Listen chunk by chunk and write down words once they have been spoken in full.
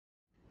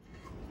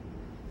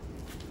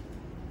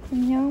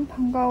안녕,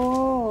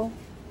 반가워.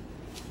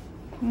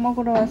 밥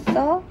먹으러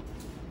왔어?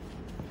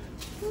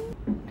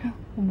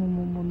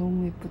 어머머머,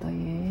 너무 예쁘다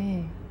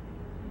얘.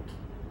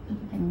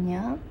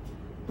 안녕.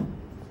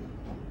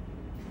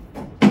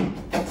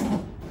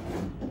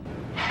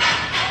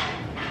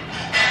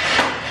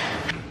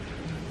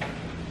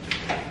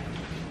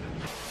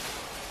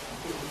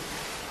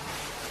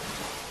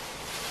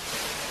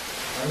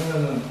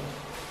 아니면은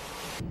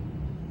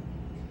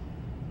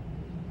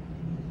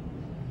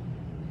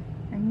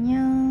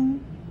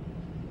안녕.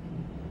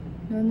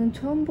 너는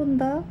처음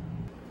본다.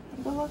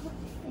 이거 먹어.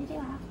 이리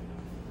와.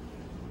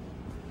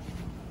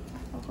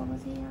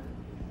 먹어보세요.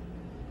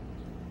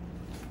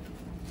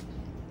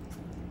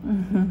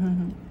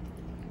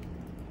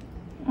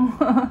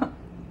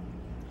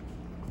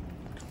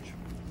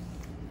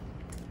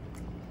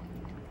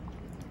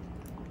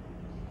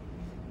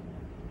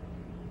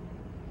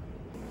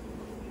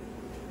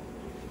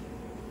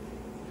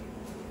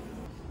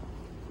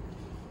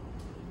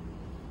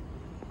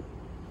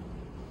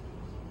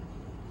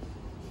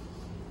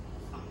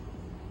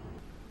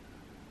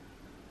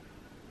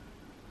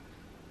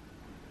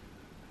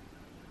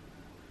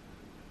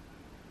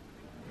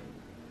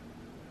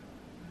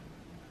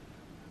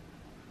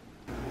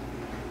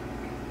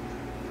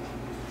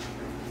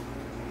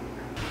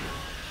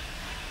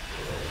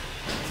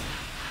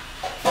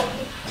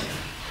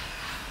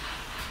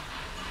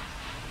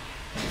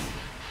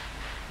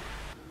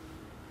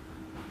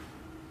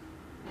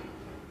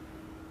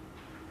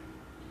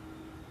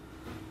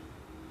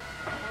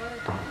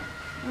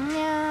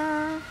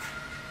 안녕.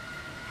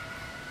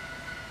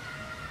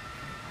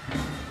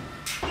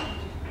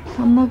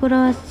 밥 먹으러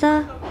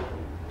왔어?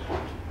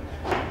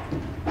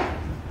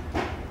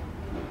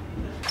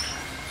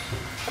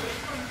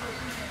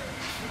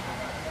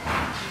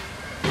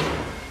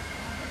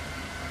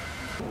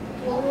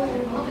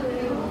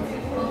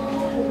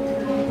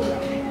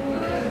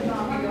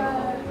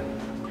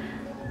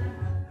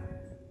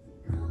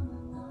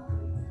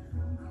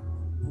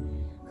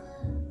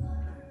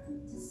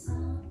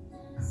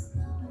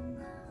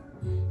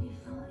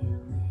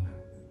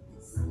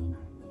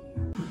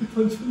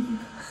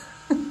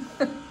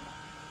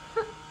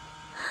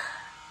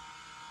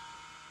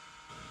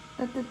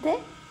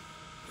 따뜻해?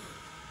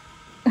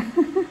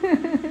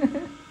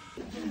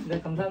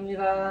 네,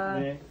 감사합니다.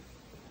 네.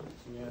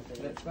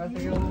 안녕하세요. 네,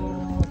 수고하세요.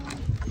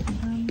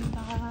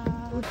 감사합니다.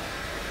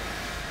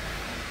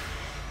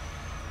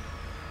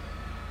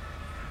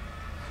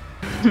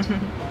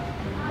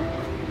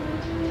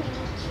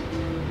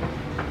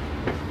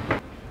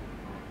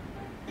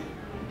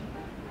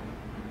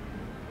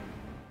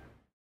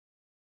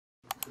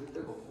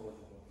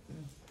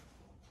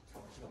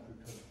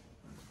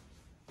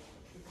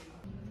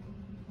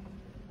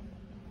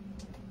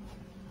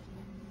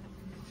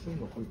 술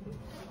먹고 있구나.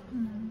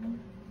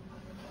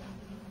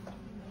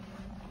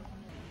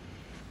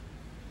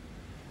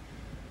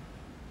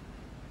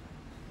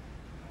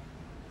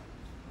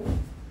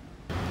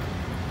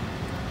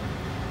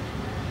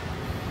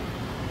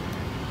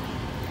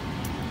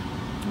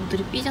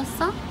 오들이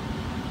삐졌어?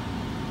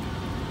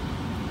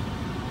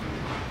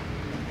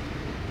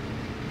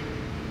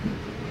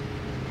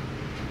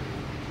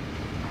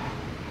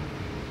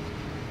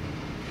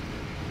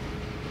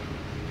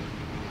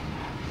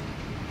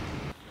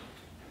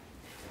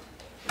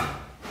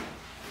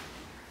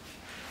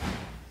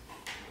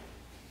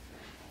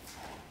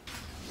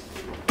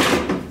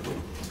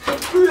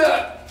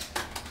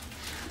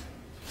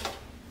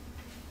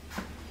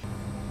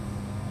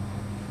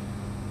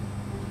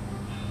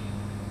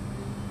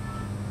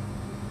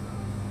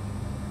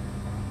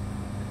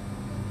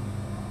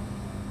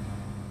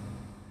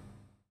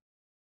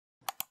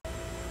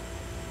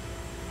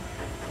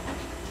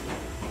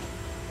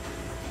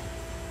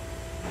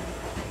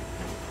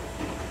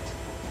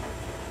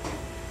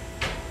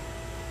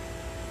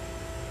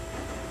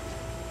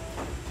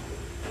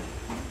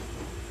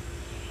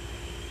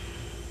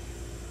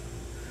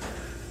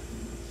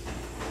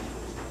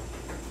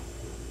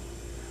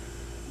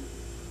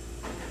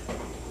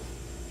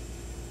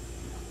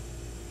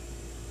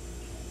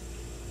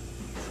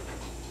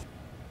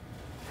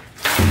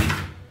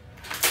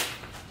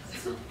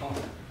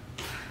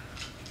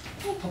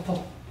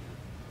 덮어.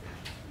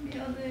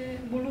 미안해.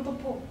 뭘로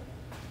덮어?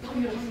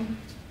 감이 없어.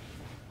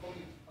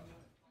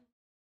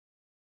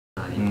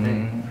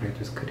 아닌데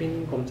그래도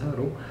스크린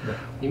검사로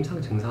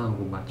임상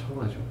증상하고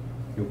맞춰가지고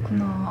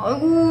그렇구나.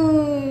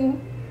 아이고.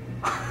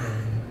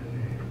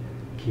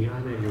 귀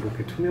안에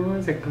이렇게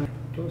투명한 색깔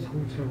또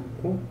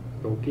상처였고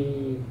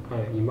여기가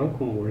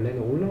이만큼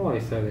원래는 올라와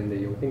있어야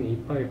되는데 여기는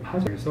이빨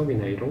파져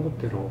결석이나 이런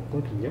것들은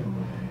없거든요.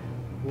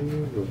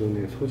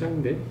 요거는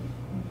소장대.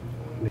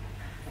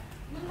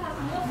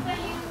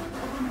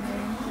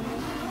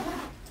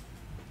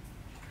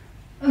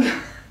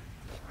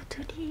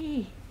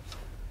 오들이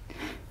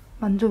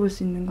만져볼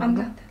수 있는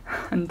건가? 안 돼.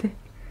 안 돼?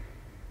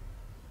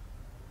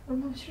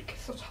 얼마나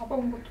싫겠어.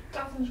 잡아온 것도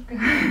짜증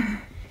죽겠네.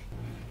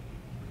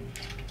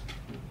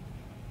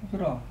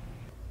 오들아.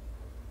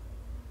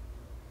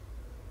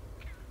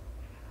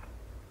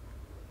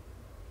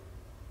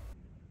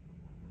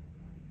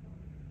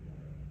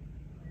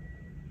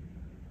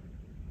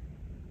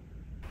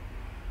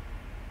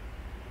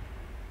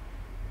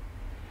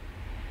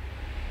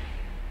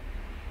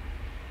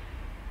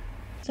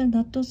 잘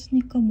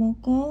놔뒀으니까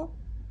먹어.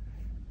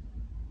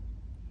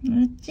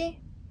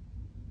 알았지?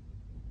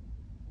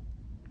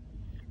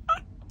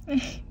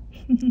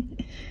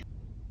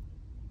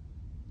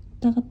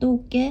 이따가 또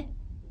올게.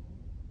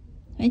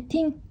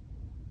 화이팅!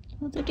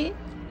 오들이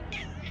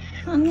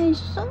방에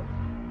있어?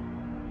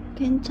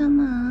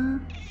 괜찮아.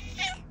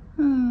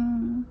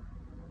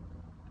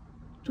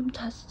 좀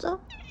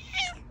잤어?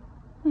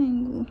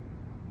 아이고.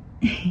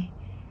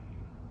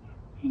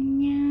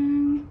 안녕.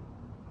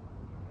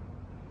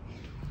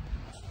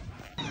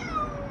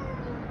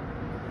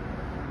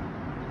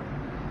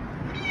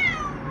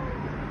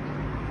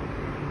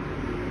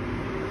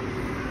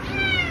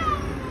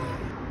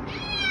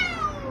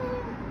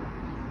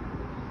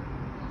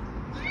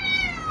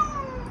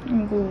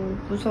 아이고,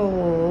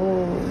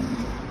 무서워.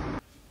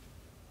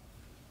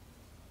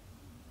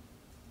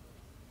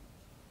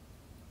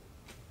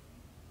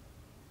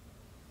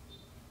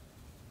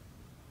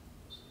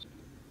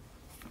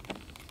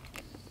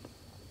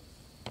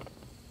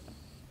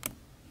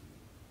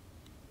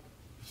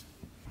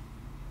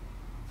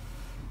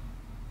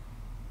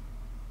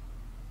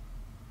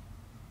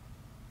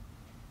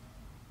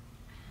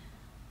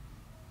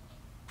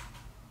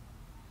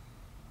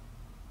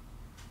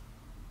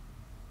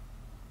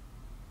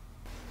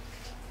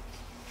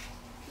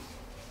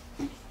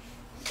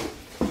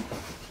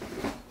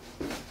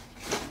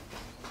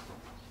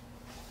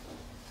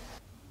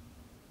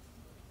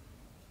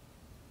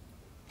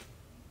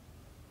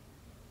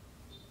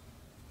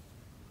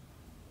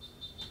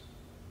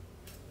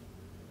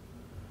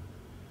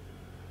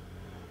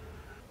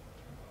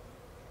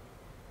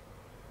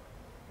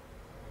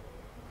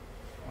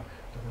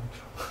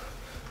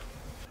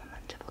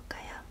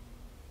 만져볼까요?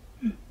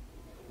 응.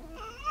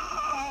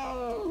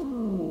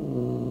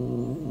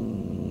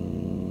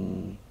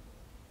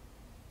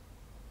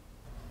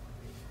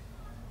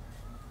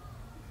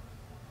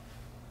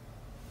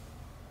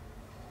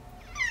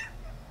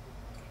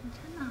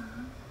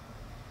 괜찮아.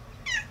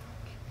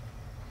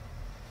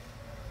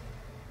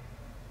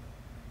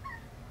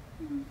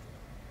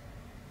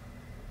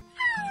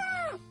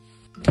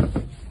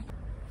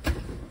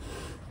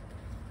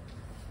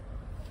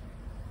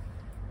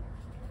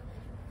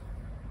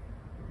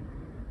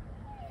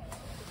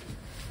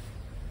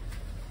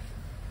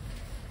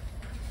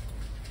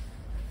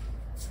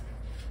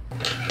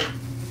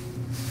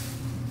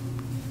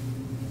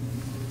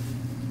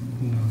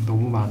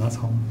 너무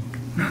많아서.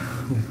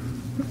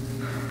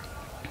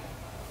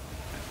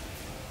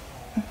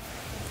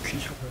 귀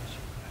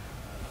접어야지.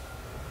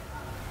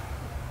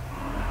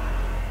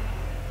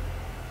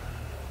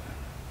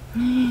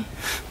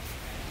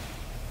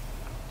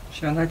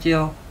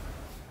 시원하지요?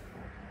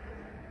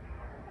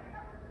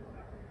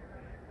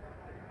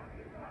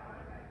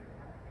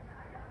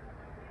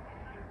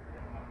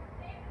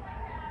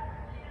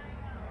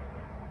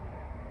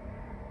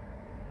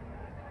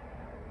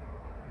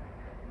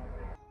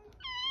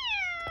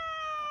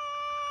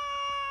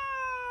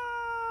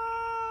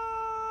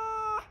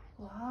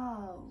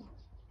 와우.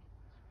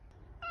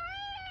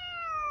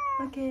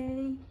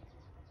 오케이.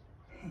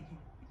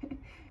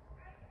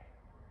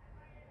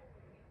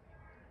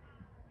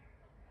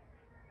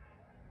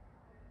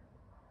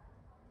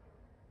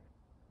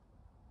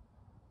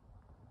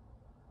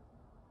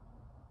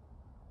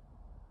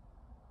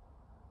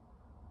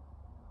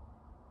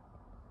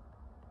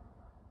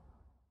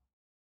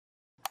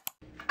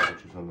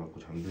 주사 맞고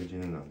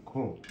잠들지는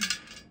않고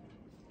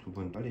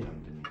 2번 빨리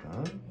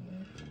잠듭니다.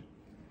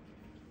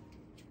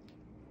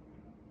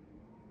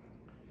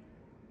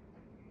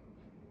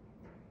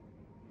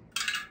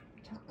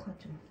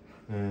 착하죠.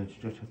 네,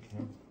 진짜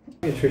착해요.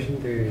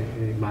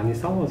 주신들 많이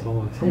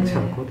싸워서 성치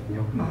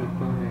않거든요.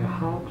 이번에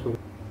하악도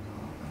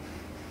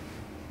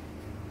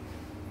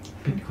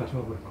빗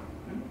가져와 버릴 거야.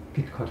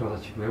 빗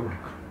가져와서 집에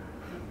해버릴 거야.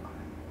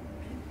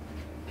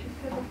 빗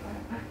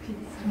해볼까요? 빗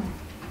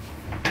있으면.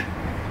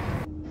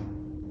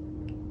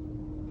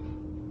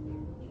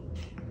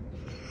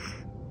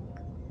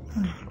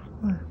 아이고.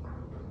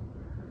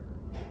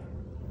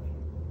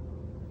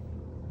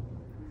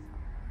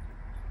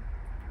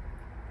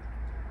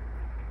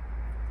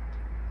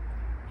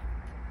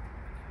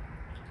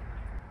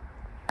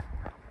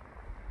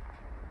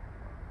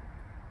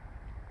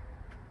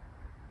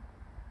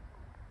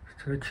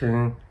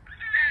 스트레칭.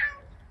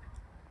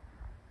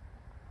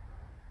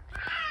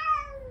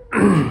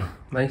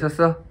 많이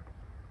썼어?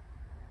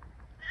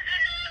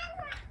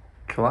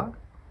 좋아?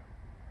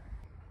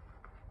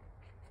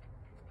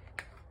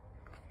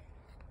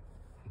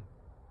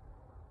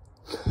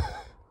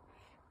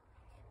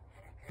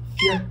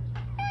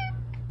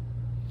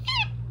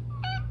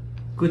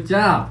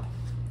 굿잡!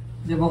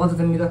 이제 먹어도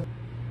됩니다.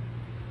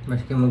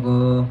 맛있게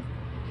먹어.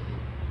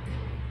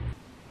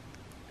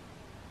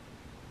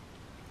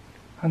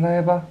 하나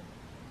해봐.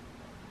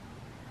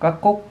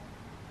 깍꼭.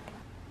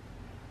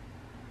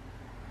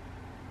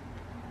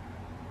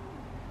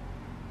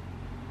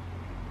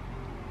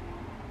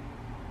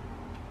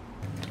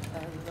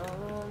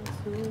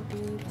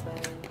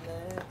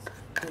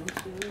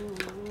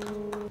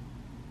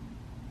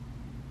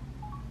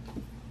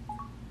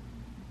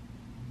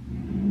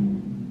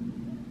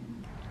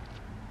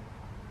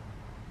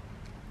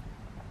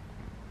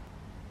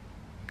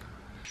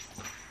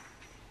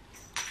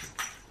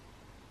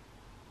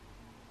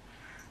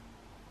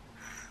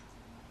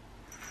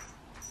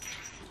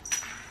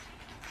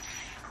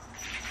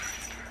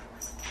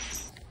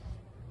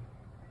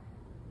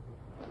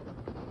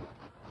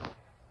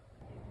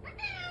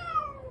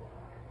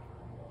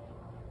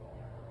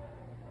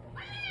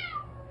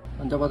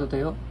 앉아봐도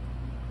돼요?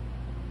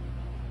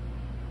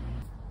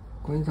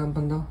 고인사 한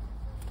번 더.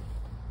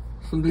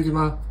 손 들지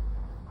마.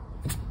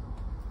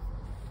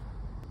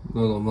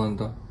 너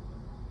너무한다.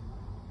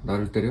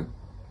 나를 때려?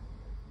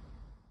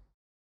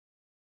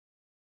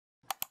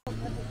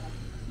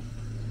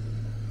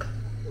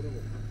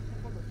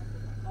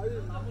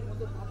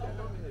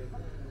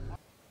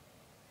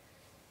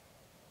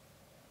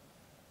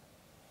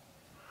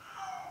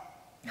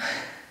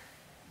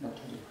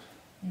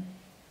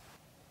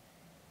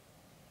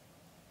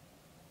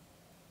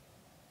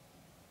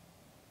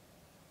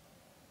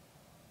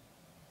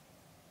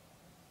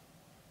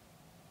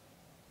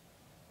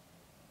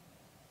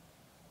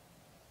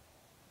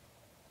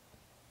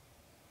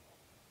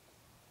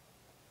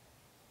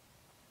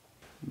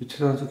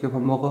 미치지 않게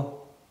밥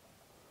먹어.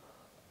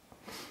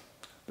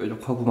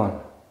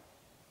 뾰족하구만.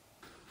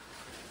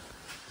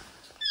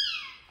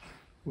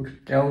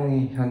 우리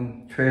깨옹이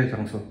현 최애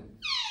장소.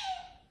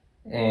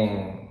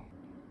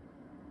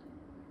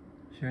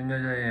 쉬운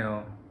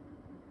여자예요.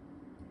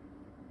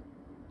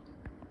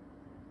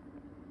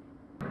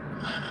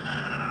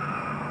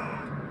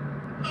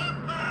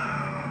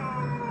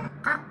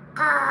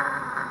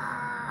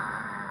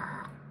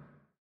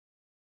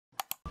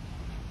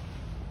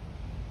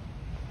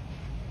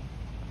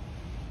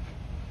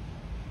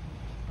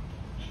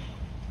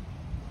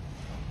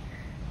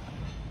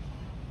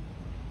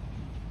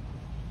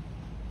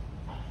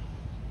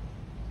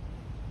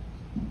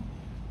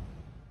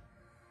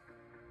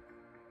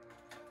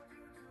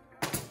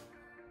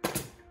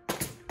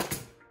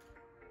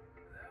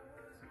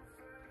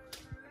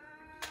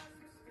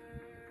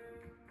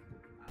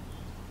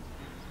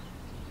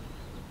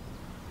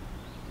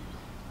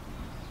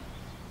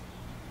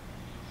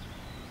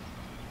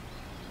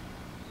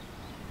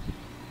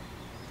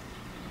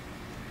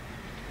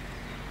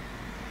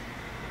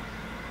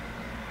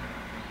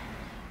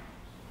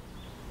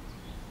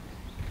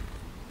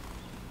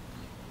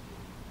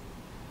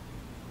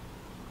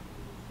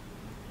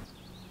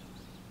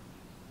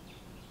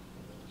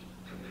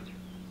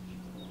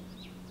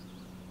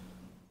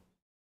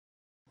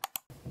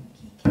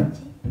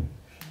 있겠지?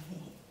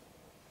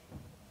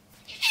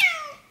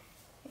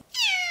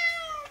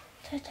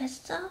 잘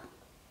잤어?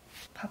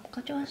 밥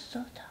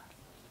가져왔어. 자.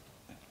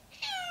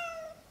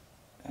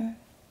 응.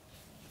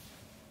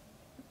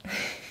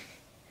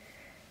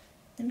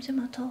 냄새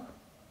맡아.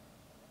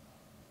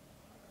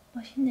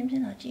 맛있는 냄새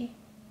나지?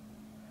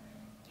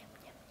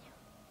 냠냠냠.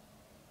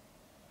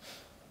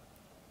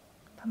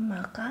 밥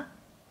먹을까?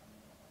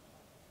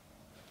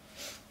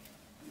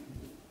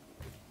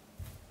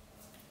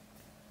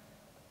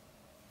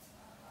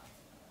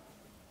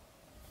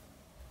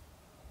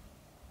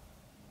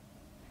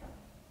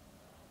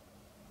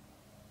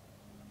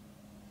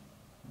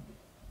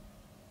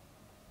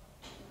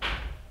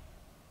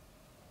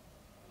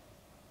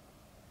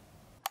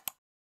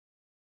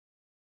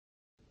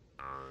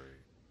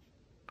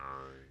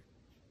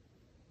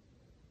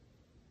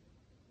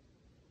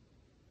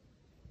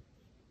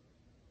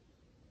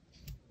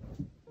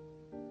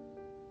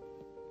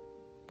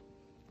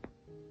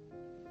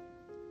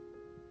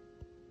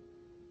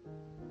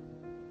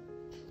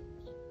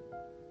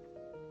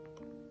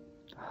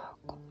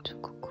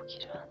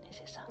 공주국국이를 하네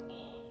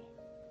세상에.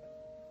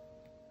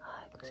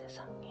 아이고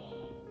세상에.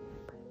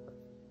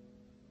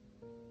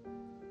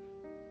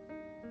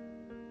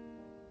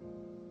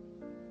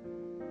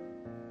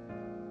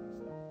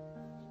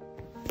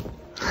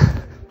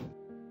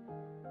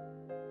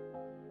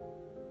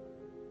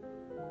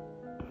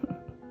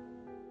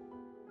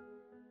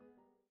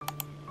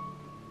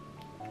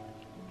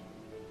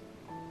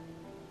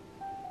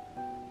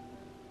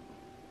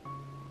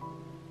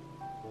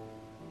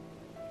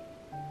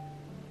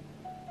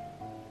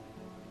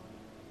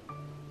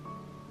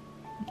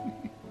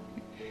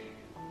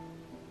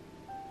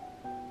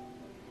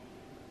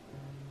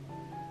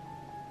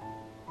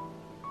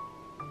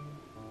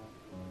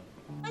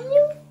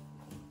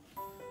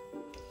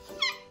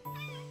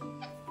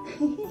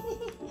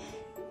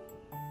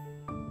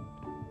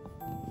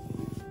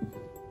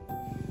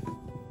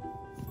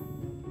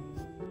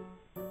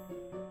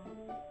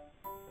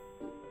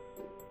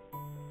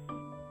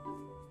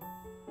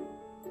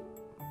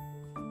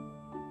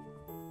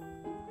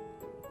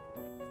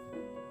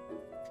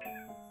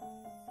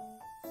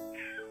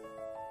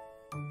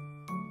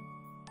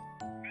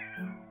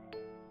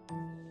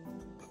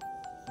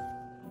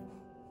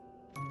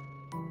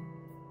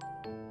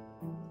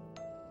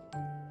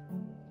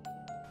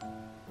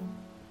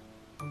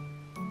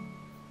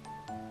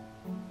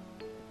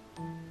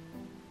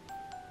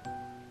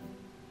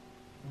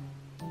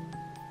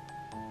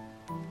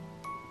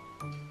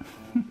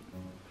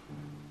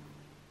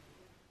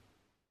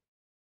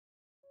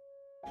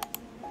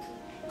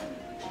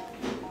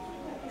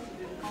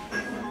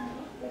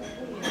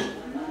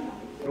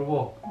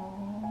 여보.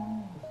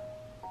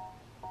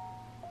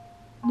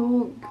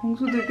 너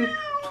경수 되게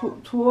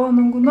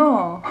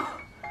좋아하는구나.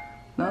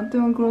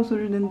 나한테만 그런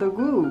소리를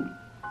낸다고?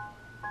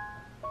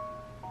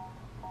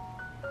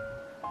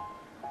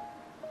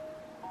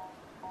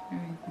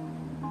 아이고,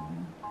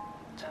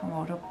 참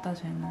귀엽다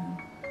쟤는.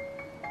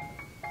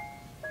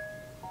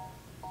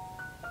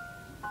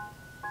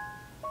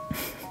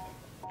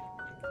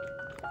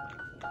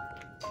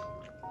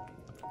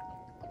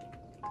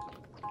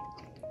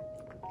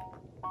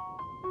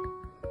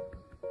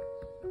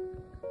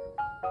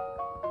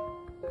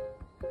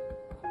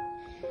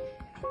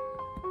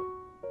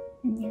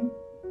 안녕.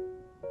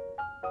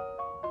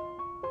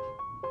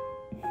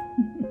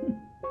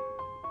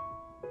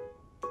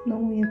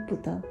 너무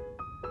예쁘다.